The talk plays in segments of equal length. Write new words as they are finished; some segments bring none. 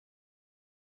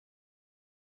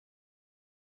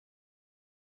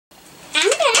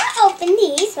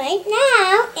right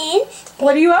now in...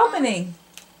 What are you opening?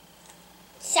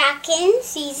 Shopkins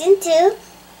Season 2.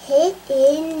 Hit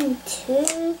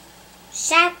into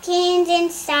Shopkins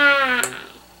inside.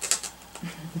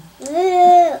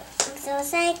 Ooh, I'm so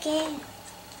excited.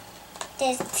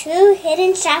 There's 2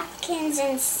 hidden Shopkins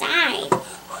inside.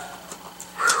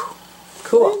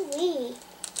 Cool. Ooh-wee.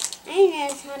 I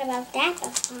never thought about that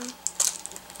before.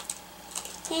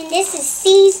 And this is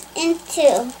Season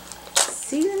 2.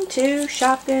 Season 2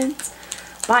 Shopkins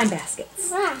Blind Baskets.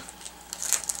 Wow.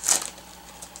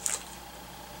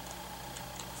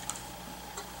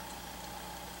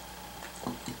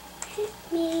 Let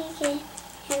me get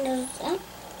handles up.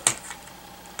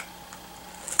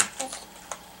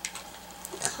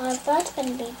 The cardboard's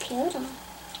gonna be peeled off.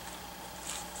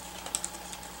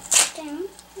 Down.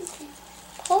 Okay.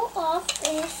 Pull off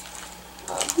this.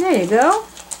 There you go.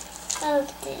 Of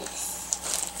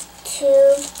this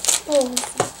 2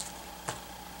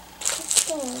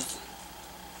 spools.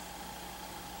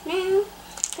 Now, I'm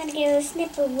gonna give a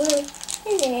snip of wood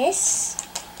to this.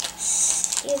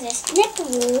 Use a snip of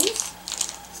wood.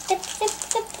 Snip, snip,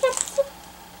 snip, snip, snip.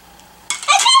 I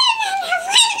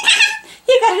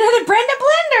You got another Brenda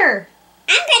blender.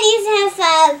 I'm gonna use it as a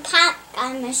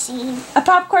popcorn machine. A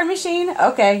popcorn machine?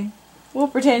 Okay. We'll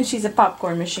pretend she's a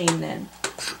popcorn machine then.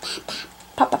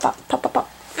 Pop, pop, pop, pop, pop, pop.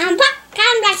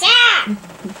 Popcorn machine!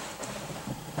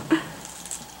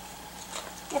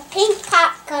 The pink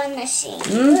popcorn machine.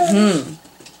 Mm-hmm.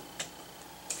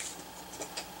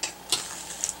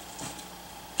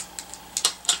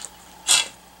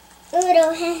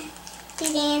 Little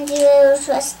began to little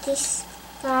trusty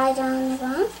slide on the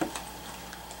bottom.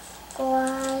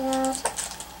 Glide.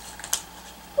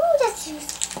 Ooh, that's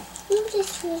just. Ooh,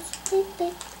 this was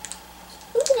big.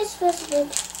 Ooh, this was big.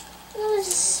 Ooh,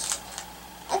 this.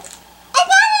 I got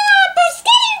another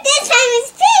biscuit this time.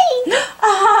 It's pink.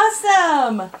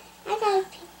 Awesome. I got a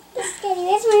pink biscuit.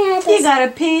 Where's my other You got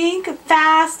a pink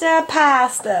Fasta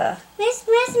pasta. Where's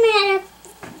my other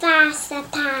pasta?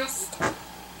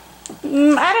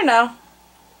 I don't know.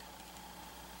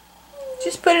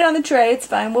 Just put it on the tray. It's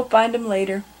fine. We'll find them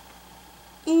later.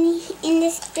 In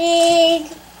this big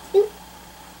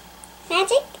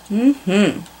magic.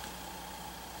 Mm-hmm.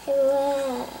 It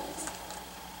was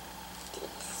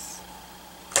this.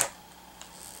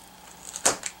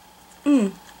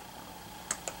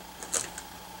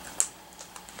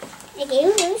 I gave a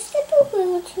little step of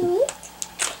glue to it.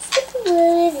 Step of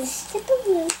glue is a step of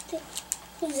glue.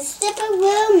 There's a step of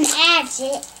glue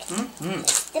magic.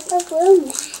 Step of glue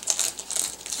magic.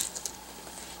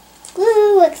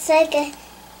 Glue looks like a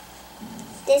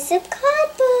piece of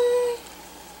cardboard.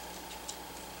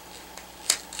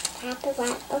 Pop it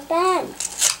right open.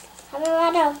 Pop it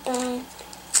right open.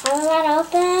 Pop it right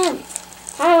open.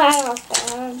 Pop it right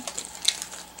open.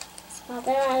 Pop it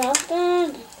right open.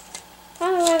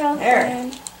 Pop it right open.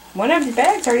 There. One of your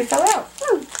bags already fell out.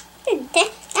 Oh, that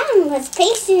one was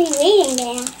patiently waiting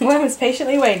there. One was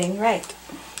patiently waiting, right.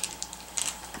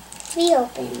 We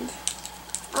opened.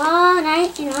 All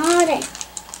night and all day.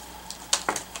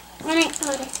 All night,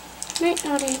 all day. Night,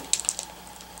 all day.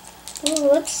 Ooh,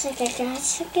 looks like I got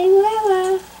chicken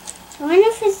liver. I wonder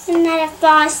if it's another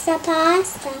pasta. I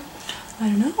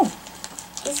don't know.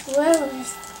 It's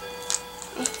rose.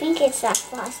 I think it's a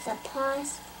pasta.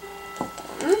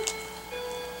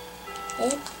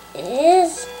 It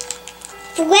is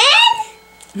bread?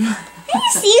 Are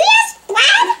you serious?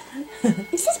 Bread?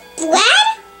 Is this bread?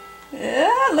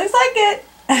 Yeah, looks like it.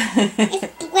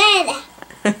 It's bread.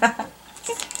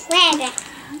 It's bread.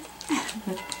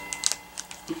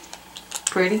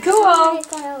 Pretty cool. I'm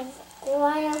gonna go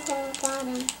right up on the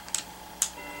bottom.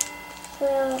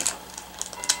 Well,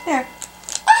 There.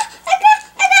 oh,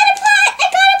 I got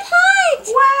a pot!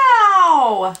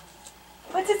 Wow.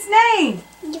 What's its name?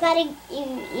 You got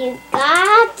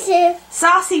to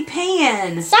Saucy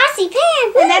Pan. saucy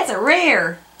pan. And that's a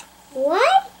rare.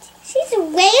 What? She's a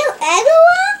real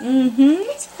Abigail? Mm-hmm.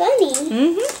 That's funny.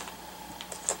 Mm-hmm.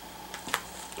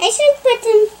 I should put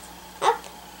them up.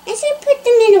 I should put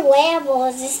them in the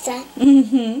wearables this time.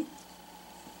 Mm-hmm.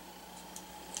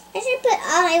 I should put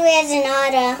all my wares in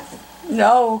order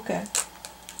No, okay.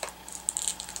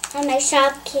 on my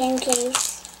Shopkin case.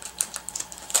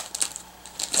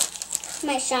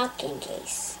 My Shopkin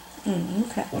case.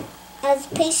 Okay. I was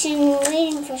patiently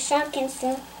waiting for Shopkins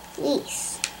to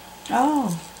release.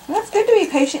 Oh, that's good to be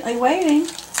patiently waiting.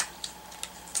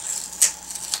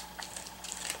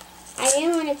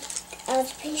 I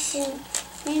was patiently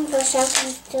waiting for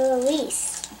Shopkins to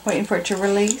release. Waiting for it to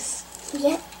release.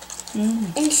 Yep.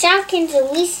 Mm. And Shopkins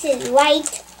released it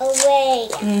right away.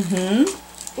 Mm-hmm.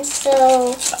 And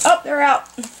so... Oh, they're out.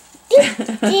 There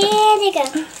they go.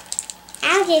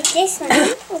 I'll get this one.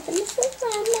 Open this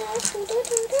one.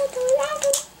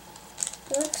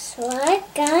 Looks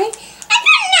like I got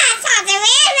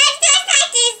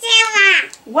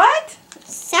What?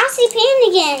 saucy pan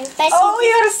again. Oh, you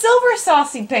got a silver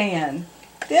saucy pan.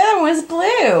 The other one's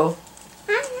blue.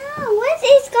 I know. What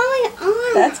is going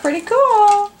on? That's pretty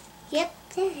cool. Yep.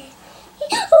 There it is.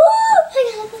 Oh, I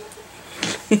got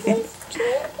it.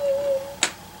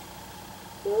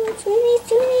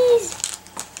 Twinnies.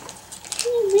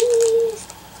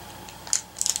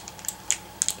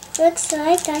 Looks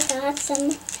like I got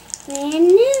some brand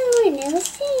new I never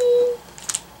seen.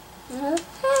 Oh,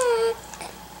 heck.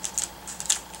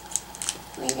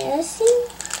 I never seen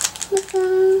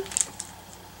before.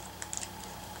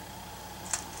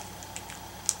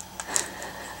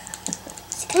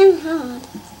 It's kind of hard.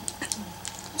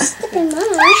 Stick in mine. I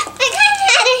got it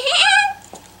out of hand.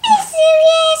 Are you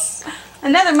serious?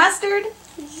 Another mustard?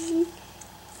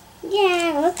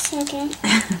 Yeah, looks like it.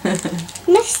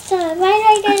 Mustard. Why did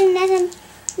I get another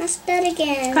mustard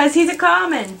again? Because he's a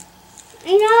common. I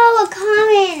know, a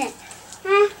common.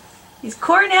 Huh? He's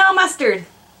Cornell mustard.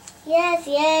 Yes,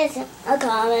 a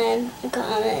common.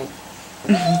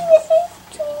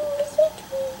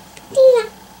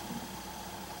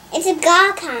 It's a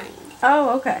guy kind. Oh,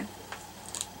 okay.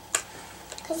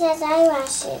 Because it has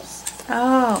eyelashes.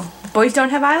 Oh. Boys don't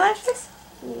have eyelashes?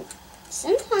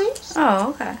 Sometimes. Oh,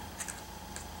 okay.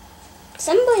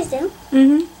 Some boys do.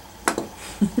 Mm-hmm.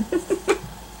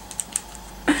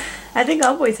 I think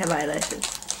all boys have eyelashes.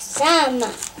 Some.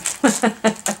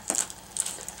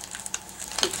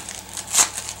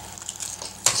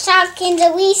 Shopkins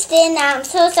are wasting. I'm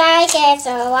so sorry, kids.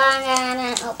 So I'm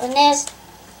gonna open this.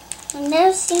 I've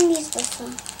never seen these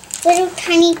before. Little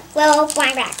tiny little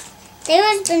blind rats. There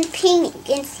has been pink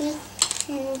in season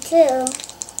 2,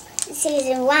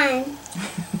 season 1,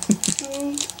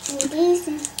 and these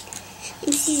in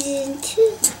season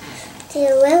 2.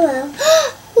 They're willow.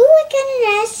 Ooh, I got a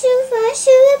nice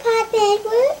sugar pot bag.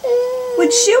 Woo-oo.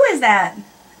 Which shoe is that?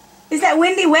 Is that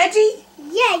Windy Wedgie?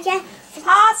 Yeah.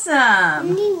 Awesome.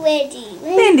 Windy Wedgie.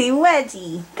 Windy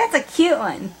Wedgie. That's a cute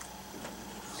one.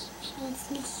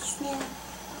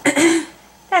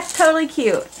 That's totally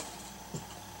cute.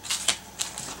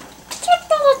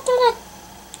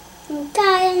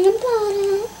 Got in the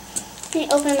bottom. Let me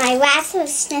open my last little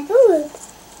snipper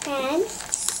bag.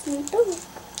 Snipper.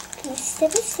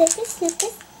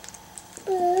 Snipper.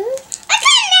 I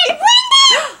got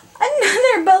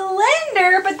Another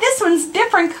blender, but this one's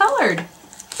different colored.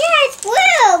 Yeah, it's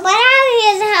blue, but I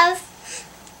always have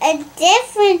a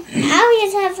different. I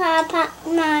always have a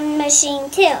Pokemon machine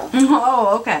too.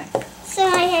 Oh, okay. So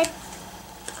I had.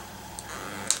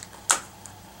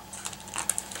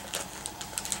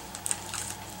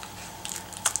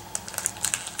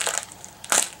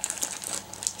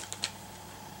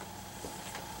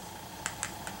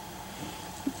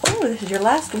 Oh, this is your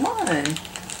last one.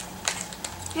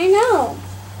 I know.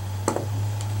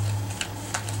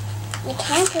 I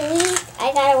can't believe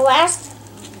I got a last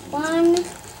one.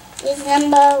 Is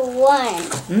number 1.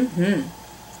 Mm-hmm.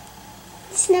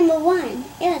 It's number 1.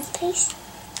 Yeah, it's paste.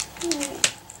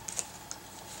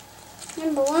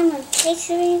 Number 1 was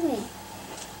pastry.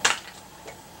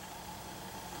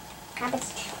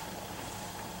 Cabbage.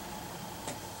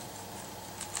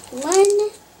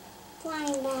 1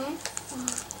 blind bag.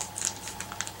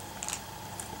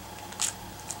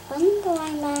 1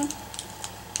 blind bag.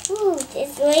 Ooh,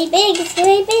 it's really big. It's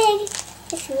really big.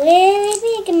 It's really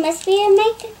big. It must be a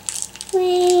microwave.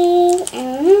 I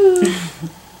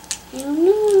don't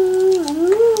know.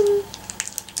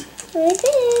 It's really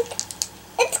big.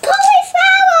 It's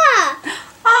cauliflower.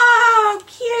 Oh,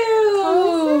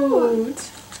 cute.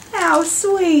 How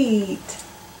sweet.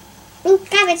 Ooh,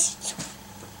 cabbage.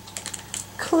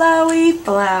 Chloe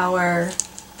Flower.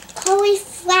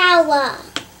 Cauliflower.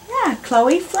 Yeah,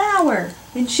 Chloe Flower.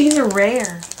 And she's a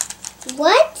rare.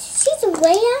 What? She's a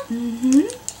rare? Mm-hmm.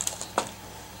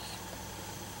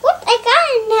 What? I got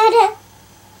another.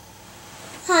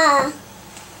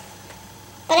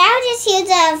 But I'll just use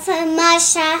it for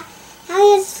Masha.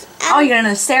 Oh, you got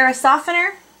another Sarah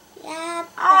softener? Yeah.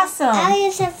 Awesome. I'll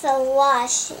use it for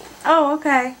washing. Oh,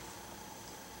 okay.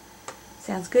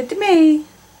 Sounds good to me.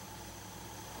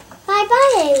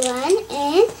 Bye-bye, everyone,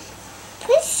 and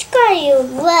please subscribe you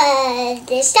love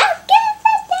the Shopkins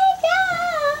that they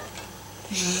got.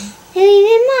 And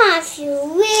even more if you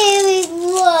really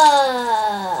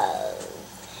love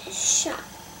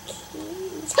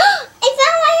Shopkins. I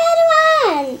found my other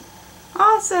one.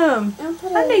 Awesome. I'll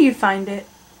put I knew you'd find it.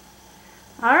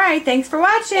 All right. Thanks for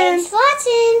watching. Thanks for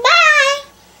watching. Bye.